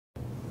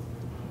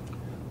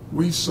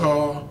we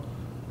saw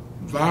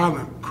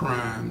violent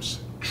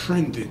crimes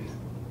trending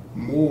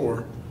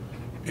more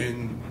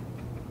in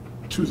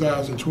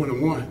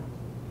 2021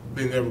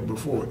 than ever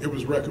before. It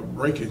was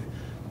record-breaking,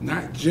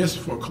 not just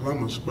for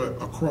Columbus, but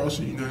across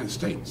the United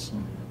States.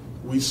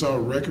 We saw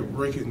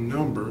record-breaking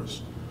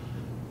numbers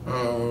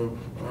of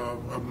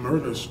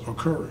murders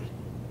occurring.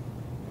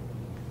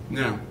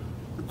 Now,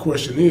 the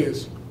question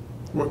is,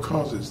 what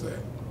causes that?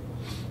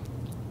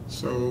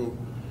 So,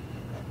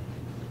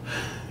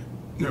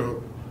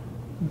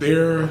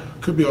 there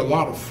could be a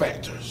lot of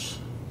factors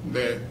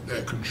that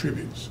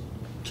contributes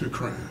to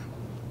crime,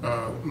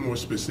 more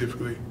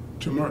specifically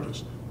to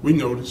murders. We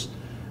noticed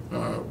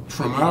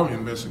from our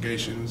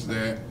investigations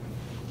that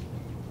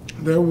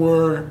there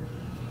were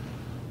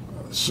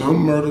some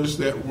murders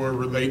that were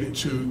related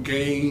to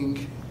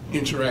gang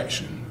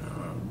interaction,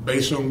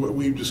 based on what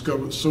we've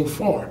discovered so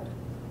far.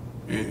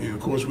 And of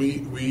course,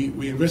 we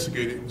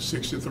investigated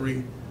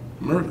 63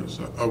 murders,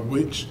 of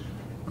which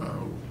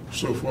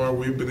so far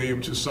we've been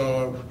able to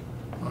solve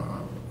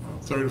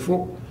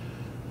 34.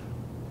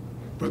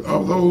 But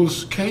of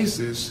those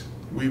cases,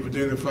 we've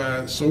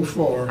identified so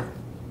far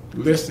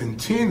less than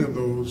 10 of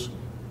those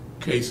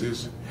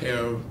cases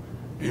have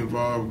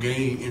involved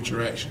gang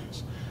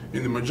interactions.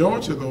 In the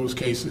majority of those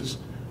cases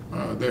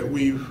that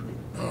we've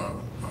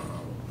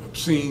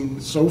seen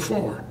so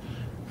far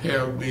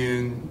have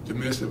been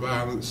domestic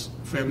violence,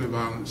 family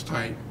violence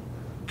type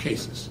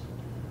cases.